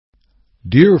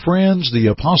Dear friends, the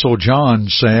Apostle John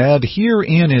said,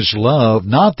 "Herein is love,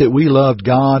 not that we loved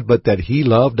God, but that He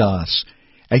loved us."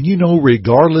 And you know,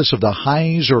 regardless of the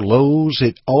highs or lows,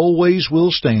 it always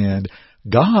will stand.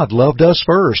 God loved us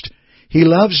first. He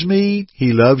loves me,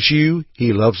 He loves you,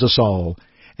 He loves us all.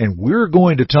 And we're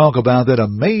going to talk about that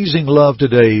amazing love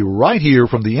today, right here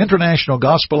from the International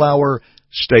Gospel Hour.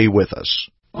 Stay with us.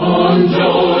 On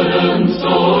Jordan's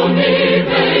stormy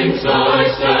banks I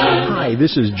stand. Hi,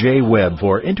 this is Jay Webb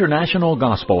for International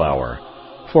Gospel Hour.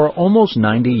 For almost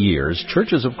 90 years,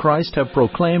 Churches of Christ have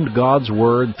proclaimed God's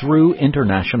Word through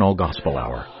International Gospel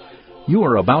Hour. You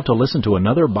are about to listen to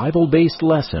another Bible-based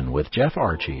lesson with Jeff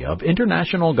Archie of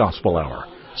International Gospel Hour,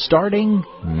 starting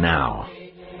now.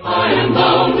 I am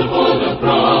bound for the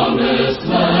promised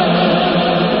land.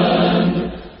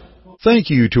 Thank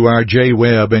you to our Jay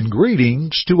Webb, and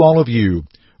greetings to all of you.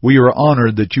 We are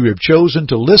honored that you have chosen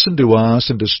to listen to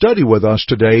us and to study with us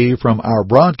today from our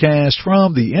broadcast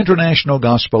from the International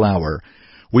Gospel Hour.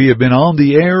 We have been on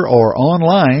the air or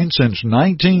online since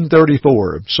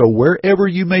 1934, so wherever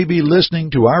you may be listening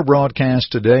to our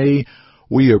broadcast today,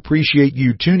 we appreciate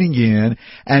you tuning in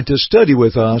and to study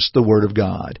with us the Word of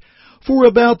God. For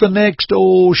about the next,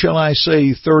 shall I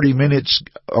say 30 minutes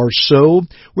or so,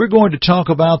 we're going to talk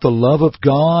about the love of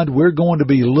God. We're going to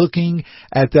be looking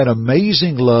at that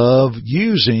amazing love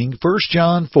using 1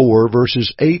 John 4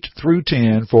 verses 8 through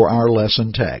 10 for our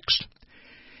lesson text.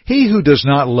 He who does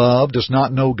not love does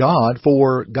not know God,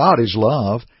 for God is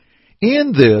love.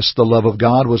 In this the love of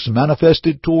God was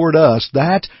manifested toward us,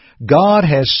 that God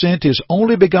has sent His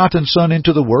only begotten Son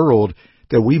into the world,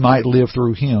 that we might live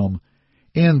through Him.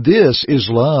 In this is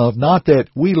love, not that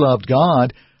we loved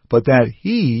God, but that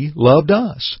He loved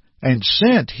us, and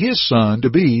sent His Son to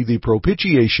be the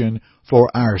propitiation for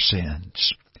our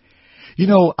sins. You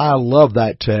know, I love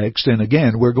that text, and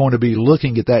again, we're going to be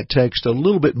looking at that text a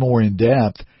little bit more in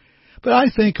depth, but I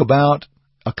think about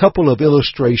a couple of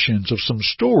illustrations of some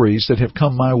stories that have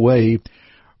come my way,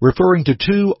 referring to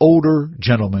two older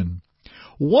gentlemen.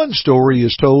 One story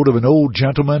is told of an old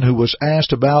gentleman who was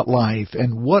asked about life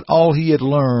and what all he had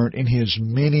learned in his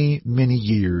many, many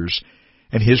years.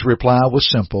 And his reply was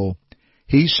simple.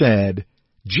 He said,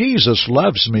 "Jesus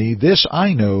loves me, this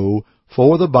I know,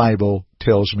 for the Bible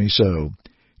tells me so."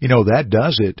 You know, that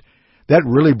does it. That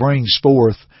really brings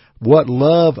forth what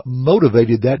love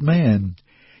motivated that man.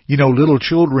 You know, little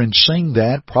children sing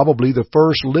that, probably the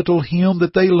first little hymn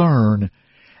that they learn.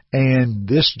 And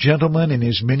this gentleman in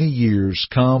his many years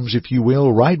comes, if you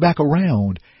will, right back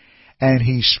around, and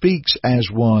he speaks as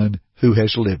one who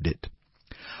has lived it.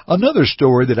 Another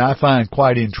story that I find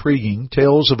quite intriguing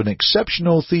tells of an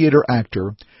exceptional theater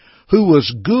actor who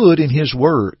was good in his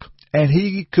work, and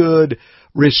he could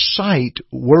recite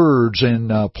words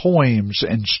and poems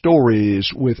and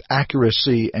stories with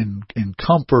accuracy and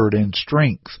comfort and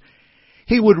strength.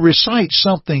 He would recite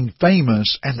something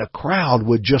famous, and the crowd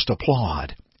would just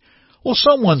applaud. Well,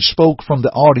 someone spoke from the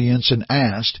audience and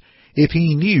asked if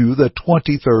he knew the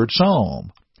 23rd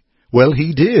Psalm. Well,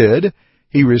 he did.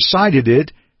 He recited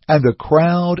it, and the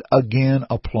crowd again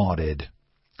applauded.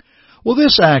 Well,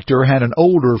 this actor had an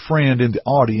older friend in the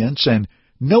audience, and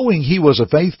knowing he was a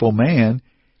faithful man,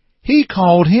 he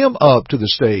called him up to the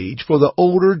stage for the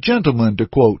older gentleman to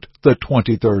quote the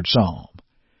 23rd Psalm.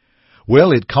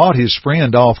 Well, it caught his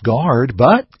friend off guard,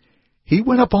 but he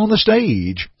went up on the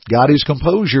stage, got his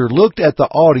composure, looked at the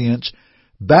audience,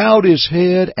 bowed his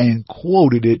head, and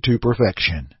quoted it to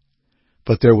perfection.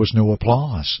 But there was no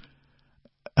applause.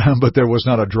 But there was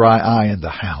not a dry eye in the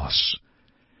house.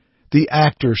 The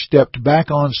actor stepped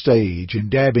back on stage and,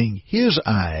 dabbing his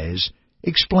eyes,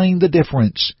 explained the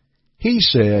difference. He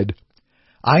said,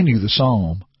 "I knew the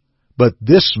psalm, but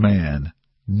this man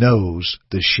knows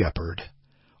the shepherd."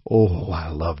 Oh, I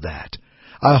love that.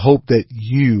 I hope that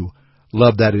you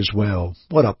love that as well.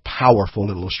 What a powerful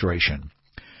illustration.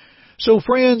 So,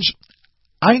 friends,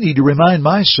 I need to remind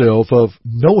myself of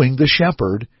knowing the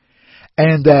shepherd,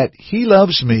 and that He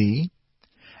loves me,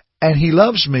 and He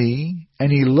loves me,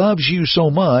 and He loves you so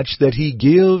much that He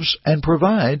gives and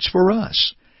provides for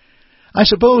us. I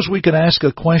suppose we could ask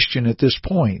a question at this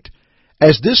point.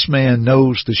 As this man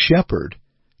knows the shepherd,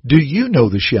 do you know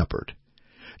the shepherd?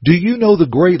 Do you know the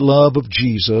great love of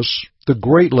Jesus, the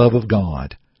great love of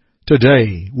God?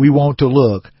 Today, we want to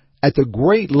look at the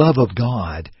great love of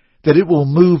God, that it will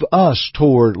move us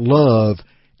toward love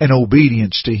and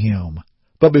obedience to Him.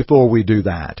 But before we do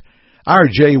that, our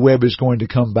Jay Webb is going to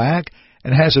come back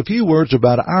and has a few words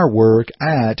about our work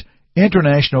at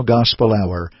International Gospel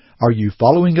Hour. Are you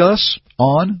following us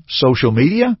on social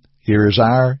media? Here is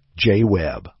our Jay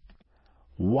Webb.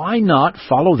 Why not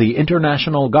follow the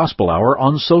International Gospel Hour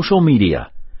on social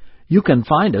media? You can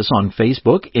find us on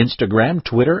Facebook, Instagram,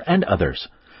 Twitter, and others.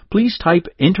 Please type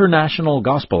International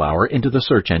Gospel Hour into the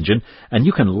search engine, and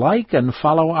you can like and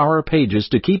follow our pages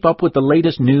to keep up with the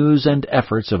latest news and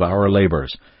efforts of our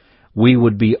labors. We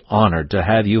would be honored to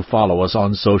have you follow us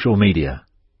on social media.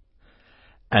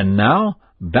 And now,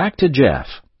 back to Jeff.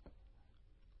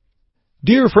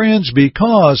 Dear friends,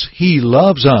 because He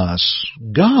loves us,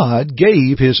 God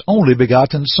gave His only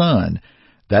begotten Son.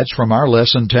 That's from our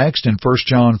lesson text in 1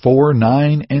 John 4,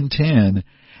 9 and 10.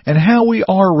 And how we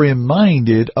are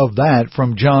reminded of that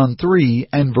from John 3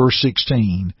 and verse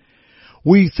 16.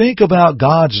 We think about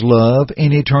God's love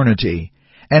in eternity,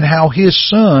 and how His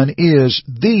Son is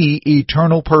the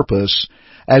eternal purpose,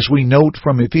 as we note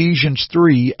from Ephesians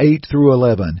 3, 8 through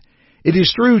 11. It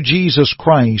is through Jesus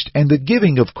Christ and the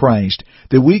giving of Christ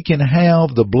that we can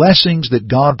have the blessings that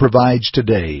God provides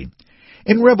today.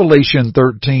 In Revelation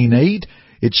 13:8,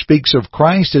 it speaks of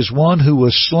Christ as one who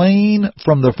was slain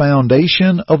from the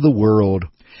foundation of the world.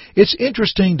 It's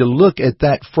interesting to look at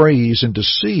that phrase and to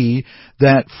see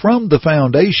that from the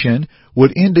foundation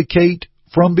would indicate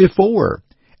from before.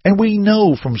 And we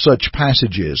know from such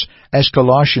passages as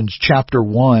Colossians chapter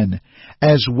 1,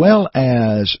 as well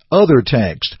as other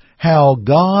texts, how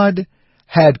God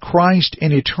had Christ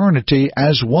in eternity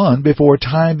as one before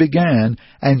time began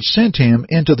and sent Him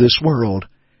into this world.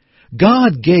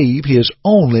 God gave His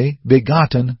only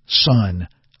begotten Son.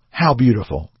 How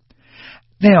beautiful.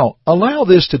 Now, allow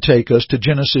this to take us to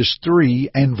Genesis 3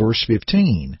 and verse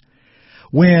 15.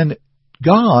 When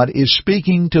God is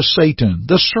speaking to Satan,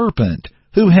 the serpent,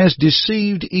 who has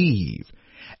deceived Eve,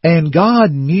 and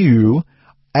God knew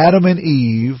Adam and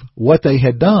Eve what they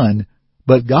had done,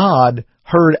 but God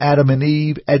heard Adam and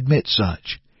Eve admit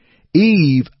such.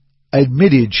 Eve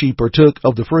admitted she partook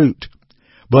of the fruit.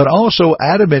 But also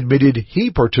Adam admitted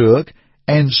he partook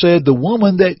and said, "The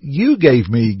woman that you gave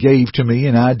me gave to me,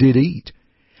 and I did eat."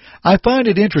 I find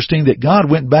it interesting that God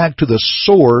went back to the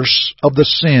source of the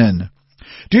sin.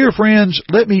 Dear friends,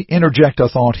 let me interject a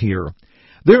thought here.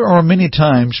 There are many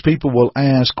times people will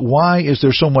ask, why is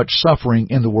there so much suffering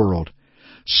in the world?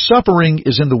 Suffering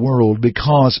is in the world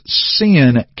because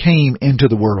sin came into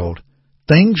the world.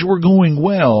 Things were going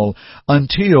well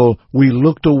until we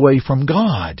looked away from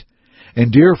God.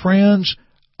 And dear friends,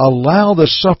 allow the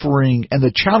suffering and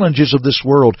the challenges of this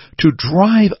world to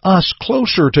drive us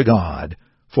closer to God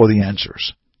for the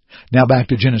answers. Now back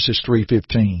to Genesis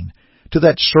 3:15. To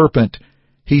that serpent,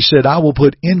 He said, "I will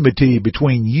put enmity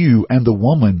between you and the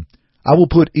woman. I will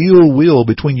put ill will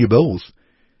between you both.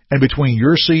 And between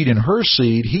your seed and her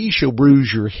seed, he shall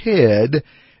bruise your head,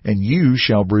 and you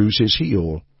shall bruise his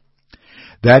heel."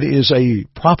 That is a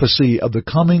prophecy of the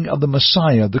coming of the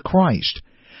Messiah, the Christ.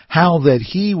 How that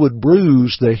He would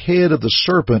bruise the head of the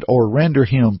serpent or render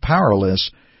him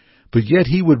powerless, but yet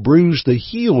He would bruise the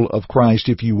heel of Christ,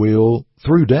 if you will,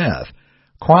 through death.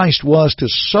 Christ was to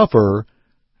suffer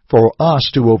for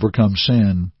us to overcome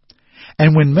sin.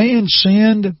 And when man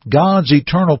sinned, God's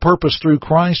eternal purpose through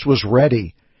Christ was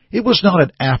ready. It was not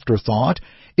an afterthought.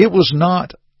 It was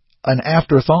not an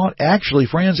afterthought. Actually,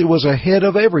 friends, it was ahead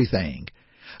of everything.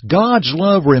 God's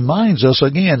love reminds us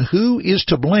again who is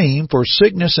to blame for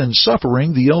sickness and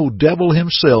suffering, the old devil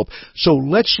himself. So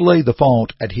let's lay the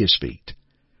fault at His feet.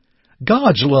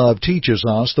 God's love teaches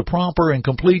us the proper and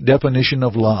complete definition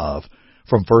of love.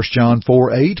 From 1 John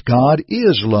 4:8, God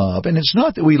is love, and it's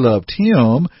not that we loved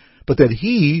Him, but that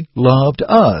He loved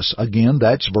us. Again,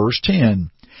 that's verse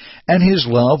 10. And His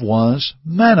love was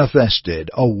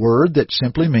manifested, a word that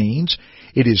simply means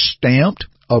it is stamped,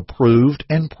 approved,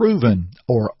 and proven,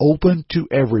 or open to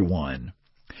everyone.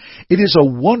 It is a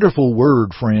wonderful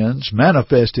word, friends,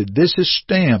 manifested. This is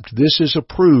stamped, this is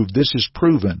approved, this is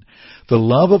proven. The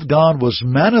love of God was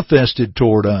manifested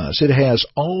toward us. It has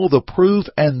all the proof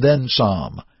and then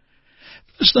some.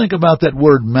 Let's think about that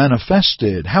word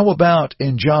manifested. How about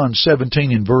in John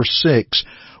 17 and verse 6,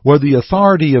 where the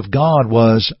authority of God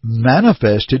was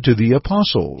manifested to the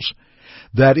apostles?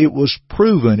 That it was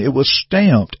proven, it was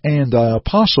stamped, and the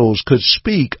apostles could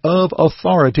speak of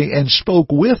authority and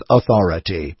spoke with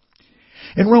authority.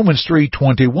 In Romans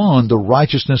 3:21, the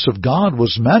righteousness of God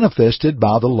was manifested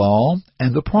by the law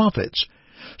and the prophets.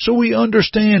 So we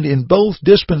understand in both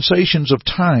dispensations of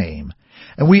time,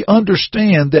 and we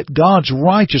understand that God's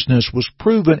righteousness was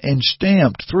proven and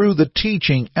stamped through the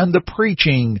teaching and the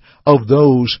preaching of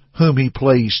those whom He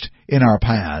placed in our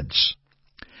paths.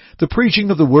 The preaching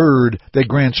of the Word that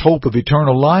grants hope of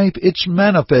eternal life, it's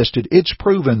manifested, it's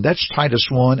proven. That's Titus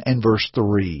 1 and verse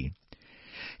 3.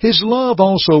 His love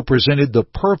also presented the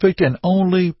perfect and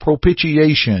only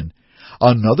propitiation,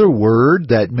 Another word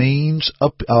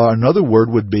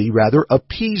would be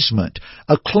appeasement,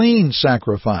 a clean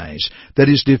sacrifice that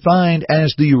is defined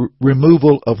as the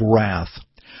removal of wrath.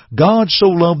 God so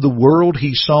loved the world,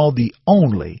 He saw the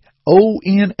only,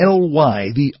 O-N-L-Y,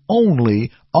 the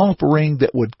only offering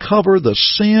that would cover the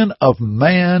sin of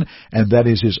man, and that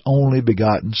is His only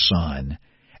begotten Son.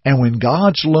 And when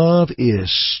God's love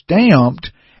is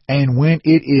stamped, and when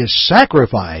it is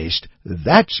sacrificed,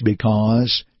 that's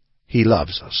because He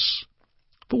loves us.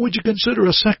 But would you consider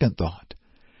a second thought?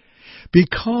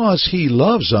 Because He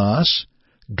loves us,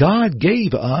 God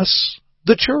gave us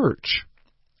the church.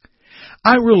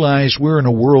 I realize we're in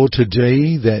a world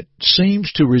today that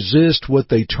seems to resist what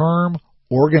they term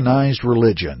organized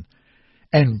religion.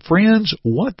 And friends,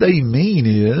 what they mean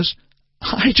is,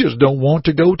 I just don't want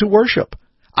to go to worship.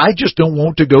 I just don't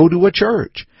want to go to a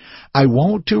church. I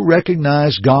want to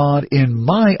recognize God in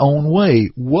my own way.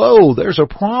 Whoa, there's a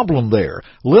problem there.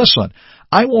 Listen,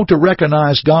 I want to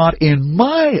recognize God in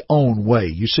my own way.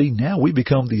 You see, now we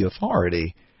become the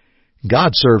authority.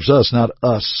 God serves us, not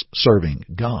us serving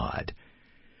God.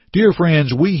 Dear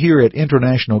friends, we here at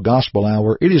International Gospel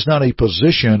Hour, it is not a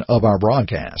position of our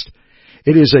broadcast.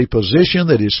 It is a position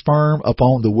that is firm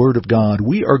upon the Word of God.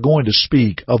 We are going to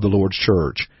speak of the Lord's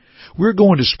church. We're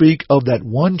going to speak of that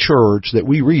one church that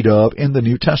we read of in the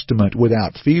New Testament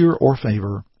without fear or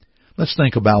favor. Let's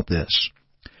think about this.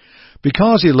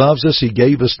 Because He loves us, He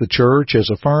gave us the church as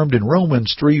affirmed in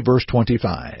Romans 3 verse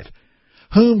 25,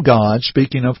 whom God,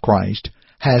 speaking of Christ,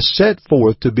 has set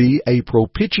forth to be a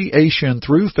propitiation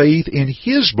through faith in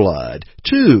His blood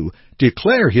to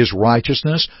declare His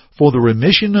righteousness for the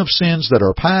remission of sins that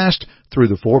are past through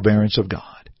the forbearance of God.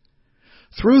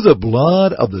 Through the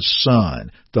blood of the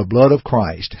Son, the blood of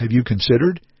Christ, have you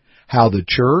considered how the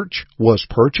church was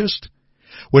purchased?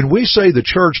 When we say the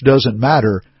church doesn't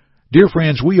matter, dear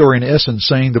friends, we are in essence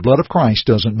saying the blood of Christ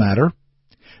doesn't matter.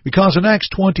 Because in Acts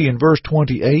 20 and verse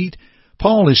 28,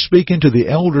 Paul is speaking to the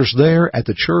elders there at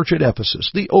the church at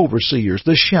Ephesus, the overseers,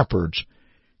 the shepherds.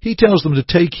 He tells them to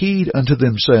take heed unto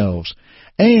themselves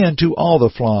and to all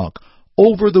the flock,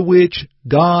 over the which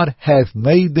God hath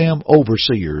made them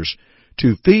overseers,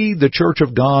 to feed the church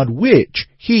of God, which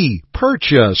He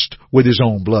purchased with His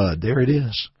own blood. There it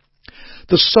is.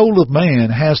 The soul of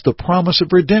man has the promise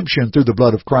of redemption through the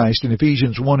blood of Christ in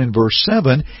Ephesians 1 and verse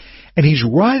 7, and he's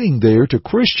writing there to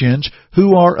Christians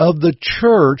who are of the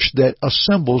church that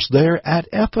assembles there at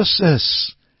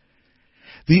Ephesus.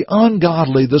 The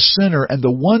ungodly, the sinner, and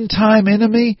the one-time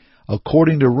enemy,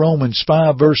 according to Romans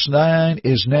 5 verse 9,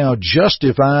 is now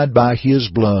justified by His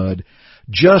blood,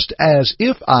 just as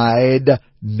if I'd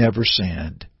never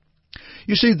sinned.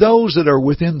 You see, those that are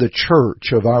within the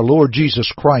church of our Lord Jesus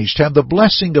Christ have the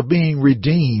blessing of being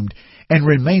redeemed and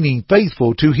remaining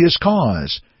faithful to His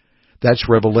cause. That's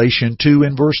Revelation 2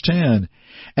 and verse 10.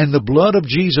 And the blood of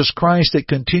Jesus Christ that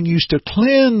continues to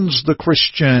cleanse the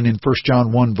Christian in 1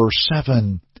 John 1 verse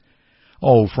 7.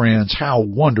 Oh, friends, how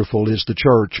wonderful is the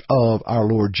church of our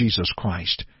Lord Jesus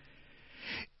Christ.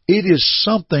 It is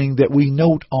something that we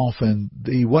note often,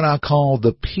 what I call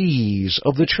the P's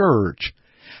of the church.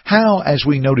 How, as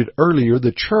we noted earlier,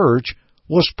 the church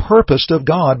was purposed of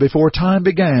God before time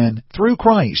began through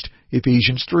Christ,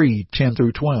 Ephesians 3, 10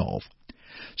 through 12.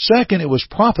 Second, it was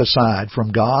prophesied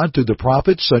from God through the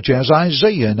prophets such as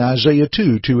Isaiah in Isaiah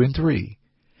 2, 2 and 3.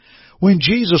 When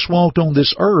Jesus walked on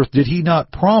this earth, did He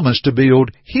not promise to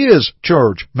build His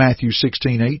church, Matthew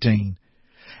 16, 18?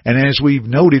 And as we've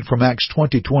noted from Acts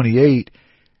 20, 28,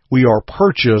 we are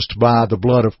purchased by the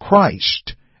blood of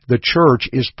Christ. The church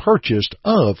is purchased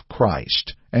of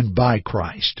Christ and by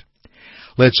Christ.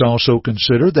 Let's also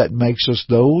consider that makes us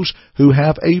those who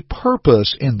have a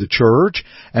purpose in the church,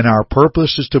 and our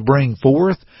purpose is to bring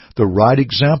forth the right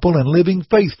example and living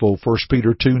faithful, 1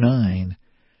 Peter 2, 9.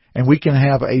 And we can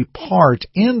have a part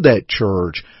in that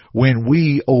church when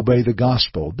we obey the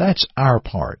gospel. That's our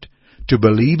part. To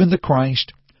believe in the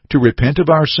Christ, to repent of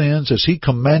our sins as He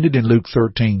commanded in Luke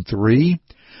 13:3,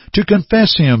 to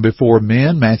confess Him before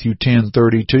men, Matthew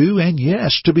 10:32, and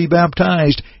yes, to be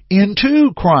baptized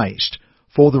into Christ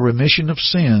for the remission of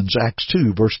sins, Acts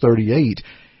 2, verse 38.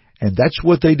 And that's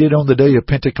what they did on the day of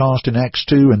Pentecost in Acts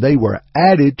 2, and they were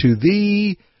added to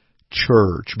the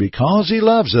church. Because He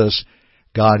loves us,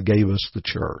 God gave us the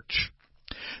church.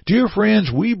 Dear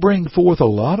friends, we bring forth a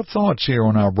lot of thoughts here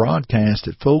on our broadcast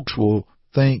that folks will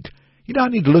think, I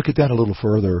need to look at that a little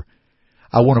further.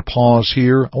 I want to pause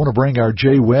here. I want to bring our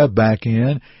Jay Webb back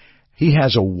in. He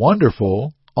has a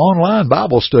wonderful online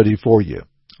Bible study for you.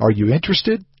 Are you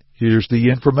interested? Here's the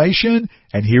information,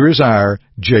 and here is our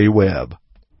Jay Webb.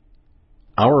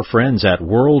 Our friends at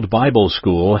World Bible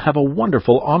School have a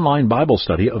wonderful online Bible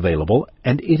study available,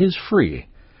 and it is free.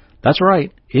 That's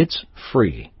right, it's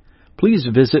free. Please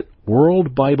visit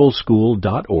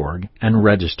worldbibleschool.org and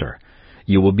register.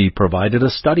 You will be provided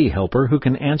a study helper who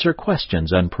can answer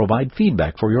questions and provide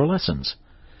feedback for your lessons.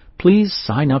 Please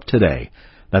sign up today.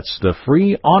 That's the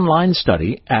free online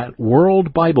study at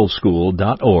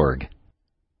worldbibleschool.org.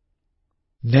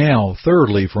 Now,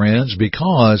 thirdly, friends,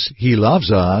 because He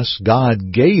loves us,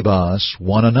 God gave us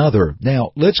one another.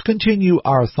 Now, let's continue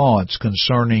our thoughts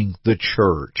concerning the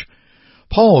church.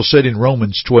 Paul said in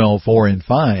Romans 12:4 and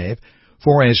 5,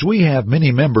 "For as we have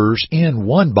many members in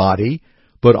one body,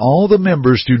 but all the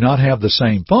members do not have the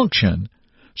same function,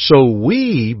 so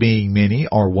we, being many,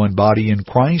 are one body in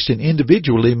Christ and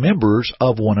individually members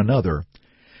of one another."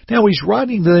 Now, he's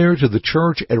writing there to the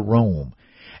church at Rome,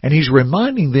 and he's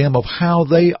reminding them of how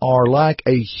they are like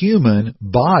a human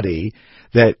body,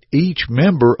 that each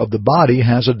member of the body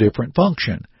has a different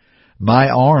function. My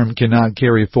arm cannot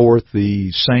carry forth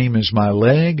the same as my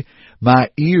leg.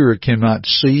 My ear cannot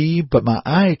see, but my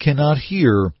eye cannot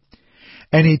hear.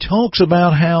 And he talks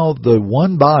about how the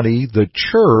one body, the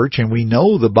church, and we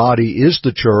know the body is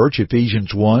the church,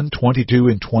 Ephesians 1:22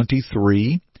 and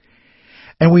 23.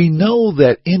 And we know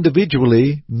that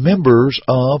individually members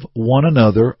of one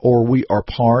another, or we are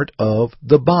part of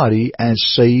the body as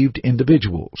saved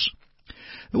individuals.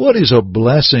 What is a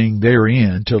blessing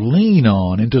therein to lean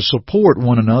on and to support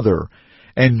one another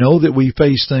and know that we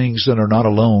face things that are not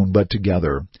alone but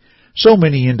together. So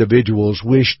many individuals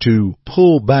wish to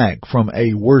pull back from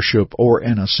a worship or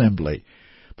an assembly.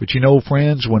 But you know,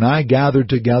 friends, when I gathered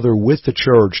together with the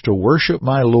church to worship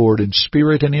my Lord in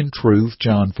spirit and in truth,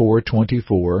 John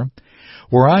 4:24,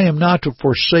 where I am not to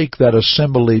forsake that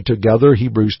assembly together,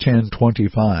 Hebrews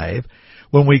 10:25,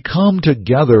 when we come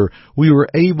together, we were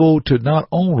able to not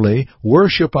only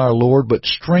worship our Lord, but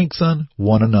strengthen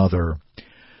one another.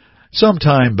 Some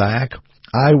time back,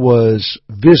 I was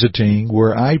visiting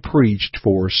where I preached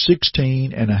for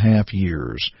 16 and a half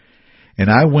years. And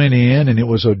I went in, and it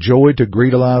was a joy to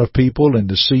greet a lot of people and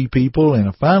to see people, and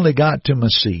I finally got to my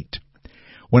seat.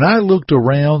 When I looked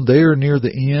around there near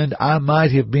the end, I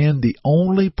might have been the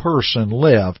only person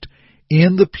left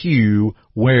in the pew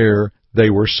where they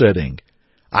were sitting.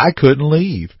 I couldn't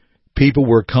leave. People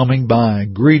were coming by,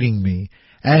 greeting me,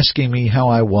 asking me how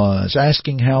I was,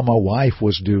 asking how my wife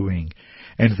was doing,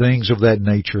 and things of that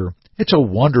nature. It's a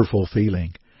wonderful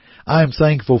feeling. I am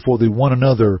thankful for the one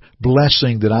another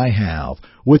blessing that I have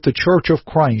with the Church of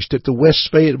Christ at the West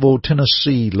Fayetteville,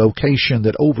 Tennessee location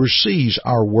that oversees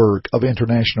our work of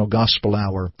International Gospel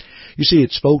Hour. You see,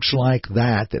 it's folks like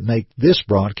that that make this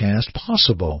broadcast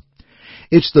possible.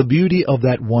 It's the beauty of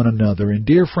that one another. And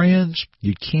dear friends,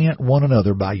 you can't one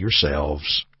another by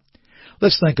yourselves.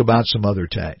 Let's think about some other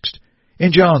text.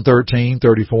 In John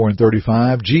 13:34 and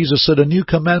 35, Jesus said, "A new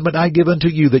commandment I give unto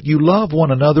you, that you love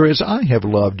one another as I have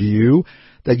loved you,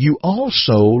 that you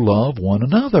also love one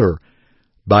another.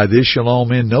 By this shall all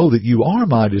men know that you are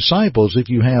my disciples, if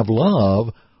you have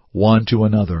love one to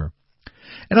another."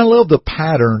 And I love the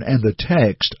pattern and the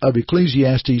text of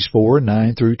Ecclesiastes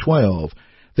 4:9 through 12.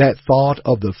 That thought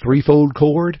of the threefold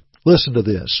cord. Listen to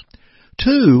this.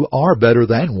 "Two are better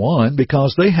than one,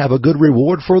 because they have a good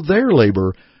reward for their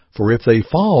labor. For if they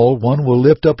fall, one will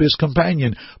lift up his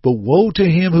companion. But woe to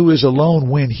him who is alone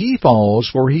when he falls,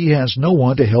 for he has no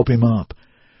one to help him up.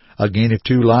 Again, if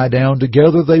two lie down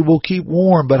together, they will keep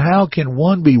warm. But how can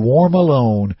one be warm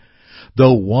alone?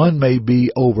 Though one may be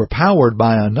overpowered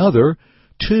by another,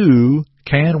 two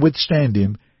can withstand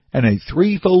him, and a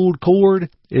threefold cord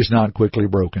is not quickly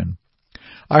broken."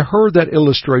 I heard that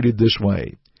illustrated this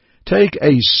way. Take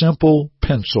a simple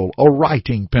pencil, a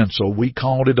writing pencil. We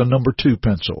called it a number 2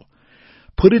 pencil.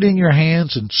 Put it in your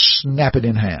hands and snap it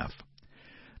in half.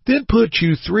 Then put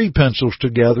you 3 pencils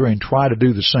together and try to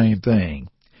do the same thing.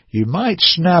 You might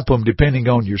snap them depending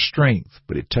on your strength,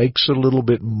 but it takes a little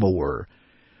bit more.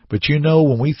 But you know,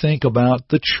 when we think about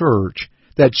the church,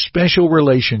 that special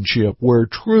relationship where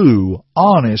true,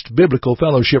 honest, biblical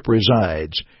fellowship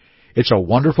resides, it's a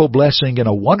wonderful blessing and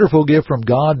a wonderful gift from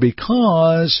God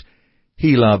because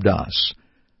He loved us.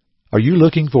 Are you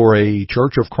looking for a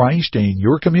Church of Christ in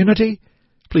your community?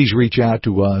 Please reach out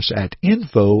to us at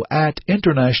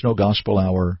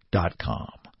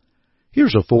info@internationalgospelhour.com.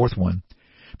 Here's a fourth one.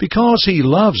 Because He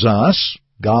loves us,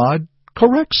 God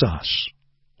corrects us.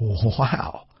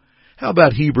 Wow. How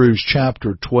about Hebrews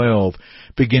chapter 12,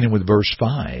 beginning with verse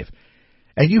 5?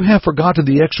 "And you have forgotten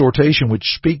the exhortation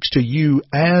which speaks to you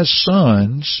as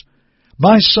sons.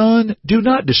 My son, do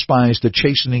not despise the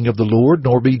chastening of the Lord,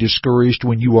 nor be discouraged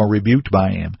when you are rebuked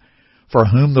by Him. For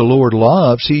whom the Lord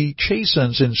loves, He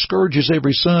chastens and scourges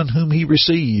every son whom He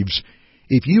receives.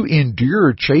 If you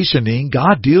endure chastening,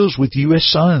 God deals with you as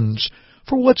sons.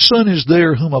 For what son is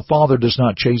there whom a father does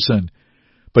not chasten?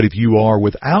 But if you are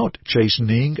without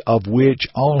chastening, of which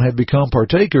all have become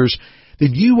partakers,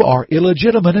 then you are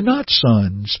illegitimate and not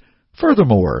sons.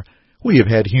 Furthermore, we have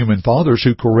had human fathers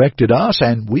who corrected us,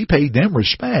 and we paid them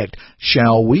respect.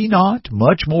 Shall we not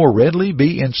much more readily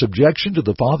be in subjection to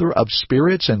the Father of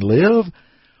spirits and live?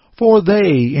 For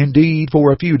they, indeed,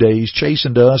 for a few days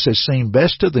chastened us as seemed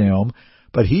best to them,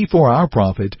 but He for our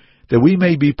profit, that we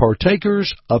may be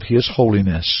partakers of His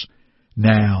holiness.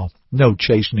 Now, no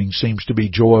chastening seems to be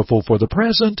joyful for the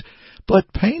present,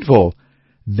 but painful.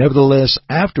 Nevertheless,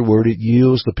 afterward it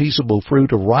yields the peaceable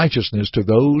fruit of righteousness to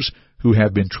those who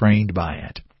have been trained by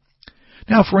it.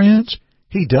 Now, friends,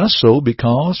 He does so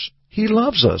because He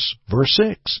loves us. Verse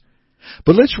 6.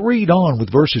 But let's read on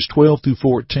with verses 12 through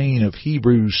 14 of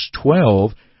Hebrews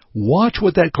 12. Watch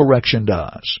what that correction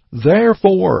does.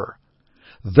 Therefore,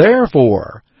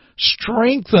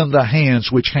 strengthen the hands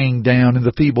which hang down and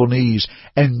the feeble knees,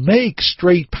 and make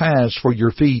straight paths for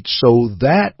your feet, so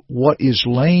that what is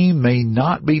lame may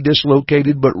not be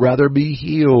dislocated, but rather be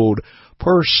healed.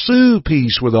 Pursue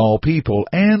peace with all people,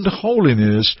 and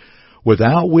holiness,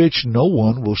 without which no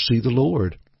one will see the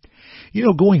Lord.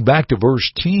 Going back to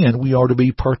verse 10, we are to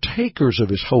be partakers of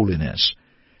His holiness.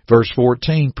 Verse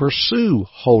 14, pursue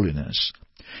holiness.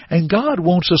 And God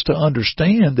wants us to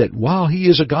understand that while He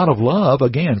is a God of love,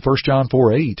 again, 1 John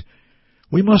 4:8,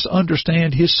 we must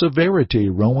understand His severity,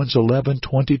 Romans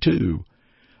 11:22.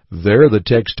 There the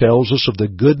text tells us of the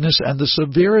goodness and the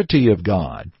severity of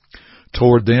God.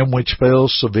 Toward them which fell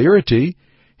severity,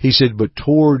 He said, but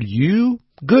toward you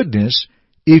goodness,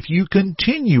 if you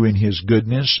continue in His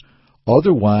goodness,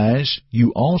 otherwise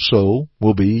you also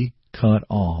will be cut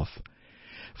off.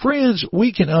 Friends,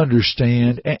 we can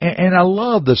understand, and I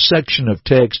love the section of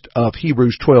text of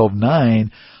Hebrews 12:9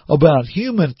 about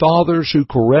human fathers who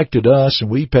corrected us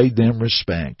and we paid them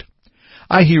respect.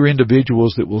 I hear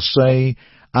individuals that will say,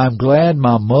 I'm glad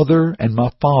my mother and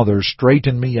my father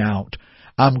straightened me out.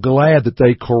 I'm glad that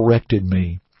they corrected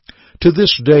me. To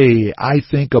this day, I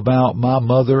think about my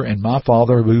mother and my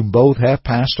father, whom both have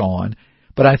passed on,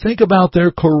 but I think about their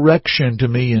correction to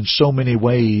me in so many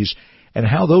ways, and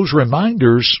how those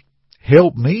reminders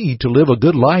help me to live a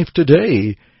good life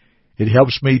today. It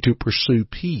helps me to pursue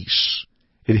peace.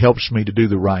 It helps me to do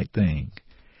the right thing.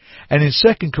 And in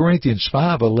 2 Corinthians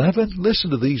 5:11,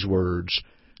 listen to these words.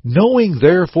 Knowing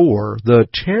therefore the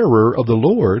terror of the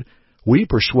Lord, we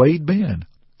persuade men.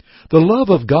 The love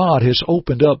of God has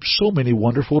opened up so many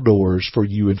wonderful doors for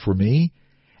you and for me.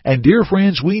 And dear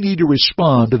friends, we need to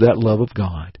respond to that love of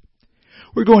God.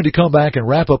 We're going to come back and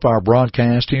wrap up our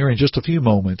broadcast here in just a few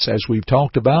moments as we've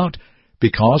talked about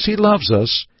because He loves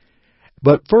us.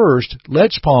 But first,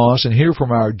 let's pause and hear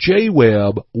from our J.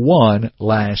 Webb one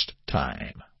last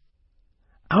time.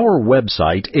 Our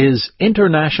website is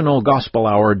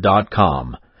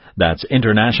internationalgospelhour.com. That's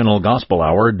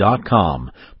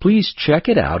internationalgospelhour.com. Please check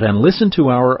it out and listen to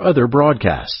our other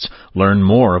broadcasts. Learn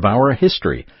more of our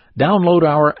history. Download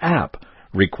our app.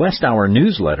 Request our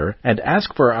newsletter, and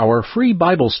ask for our free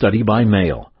Bible study by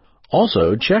mail.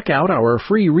 Also, check out our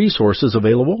free resources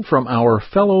available from our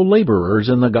fellow laborers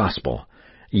in the gospel.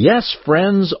 Yes,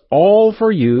 friends, all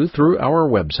for you through our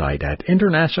website at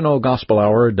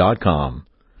internationalgospelhour.com.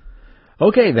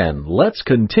 Okay then, let's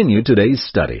continue today's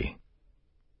study.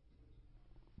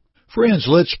 Friends,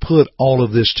 let's put all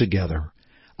of this together.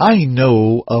 I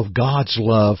know of God's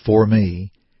love for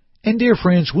me. And dear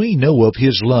friends, we know of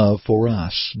His love for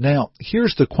us. Now,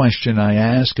 here's the question I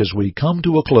ask as we come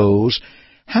to a close.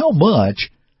 How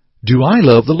much do I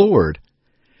love the Lord?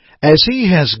 As He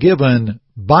has given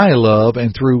by love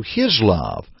and through His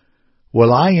love,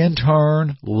 will I in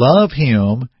turn love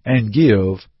Him and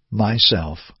give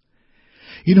myself?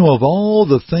 Of all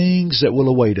the things that will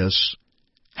await us,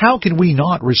 how can we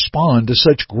not respond to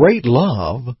such great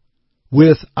love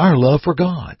with our love for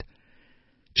God?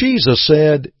 Jesus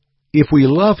said, if we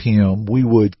love Him, we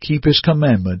would keep His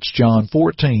commandments, John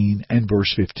 14 and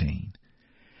verse 15.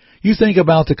 You think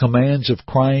about the commands of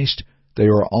Christ, they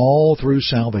are all through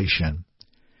salvation.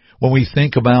 When we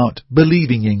think about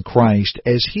believing in Christ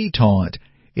as He taught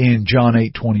in John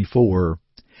 8:24,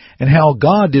 and how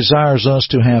God desires us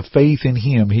to have faith in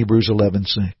Him, Hebrews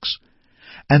 11:6,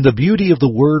 and the beauty of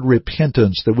the word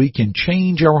repentance, that we can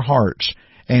change our hearts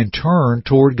and turn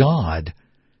toward God,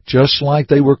 just like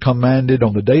they were commanded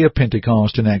on the day of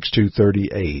Pentecost in Acts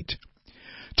 2:38.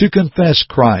 To confess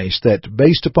Christ, that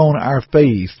based upon our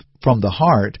faith from the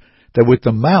heart, that with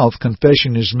the mouth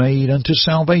confession is made unto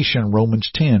salvation, Romans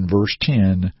 10, verse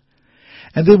 10.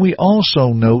 And then we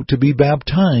also note to be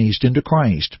baptized into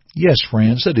Christ. Yes,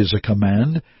 friends, that is a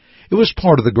command. It was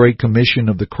part of the Great Commission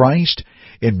of the Christ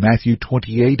in Matthew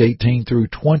 28:18 through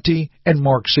 20 and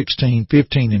Mark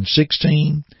 16:15 and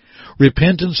 16.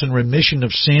 Repentance and remission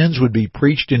of sins would be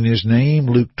preached in His name,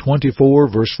 Luke 24,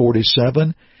 verse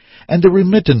 47, and the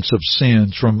remittance of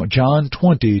sins from John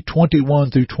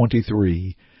 20:21 through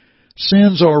 23.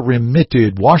 Sins are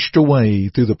remitted, washed away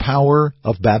through the power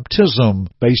of baptism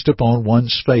based upon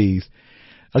one's faith.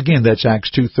 Again, that's Acts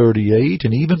 2:38,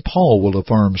 and even Paul will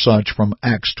affirm such from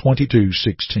Acts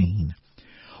 22:16.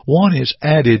 One is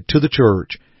added to the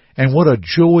church, and what a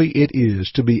joy it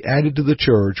is to be added to the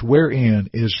church wherein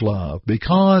is love.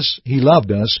 Because He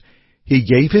loved us, He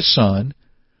gave His Son,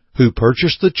 who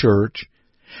purchased the church,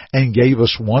 and gave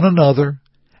us one another,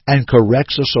 and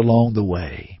corrects us along the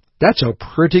way. That's a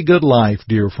pretty good life,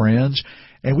 dear friends,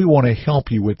 and we want to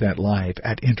help you with that life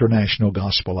at International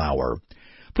Gospel Hour.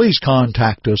 Please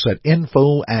contact us at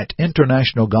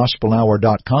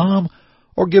info@internationalgospelhour.com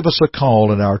or give us a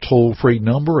call at our toll-free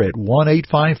number at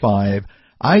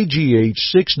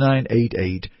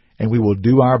 1-855-IGH-6988, and we will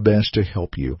do our best to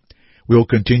help you. We'll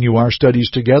continue our studies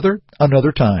together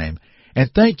another time.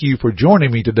 And thank you for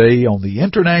joining me today on the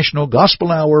International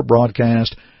Gospel Hour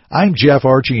broadcast. I'm Jeff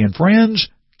Archie, and friends,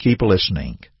 keep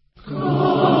listening.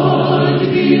 God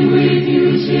be with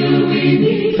you till we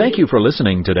meet. Thank you for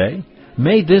listening today.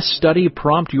 May this study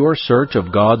prompt your search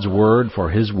of God's Word for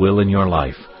His will in your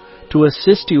life. To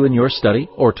assist you in your study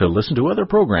or to listen to other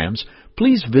programs,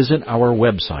 please visit our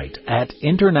website at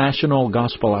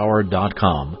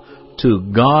internationalgospelhour.com. To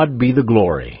God be the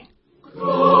glory.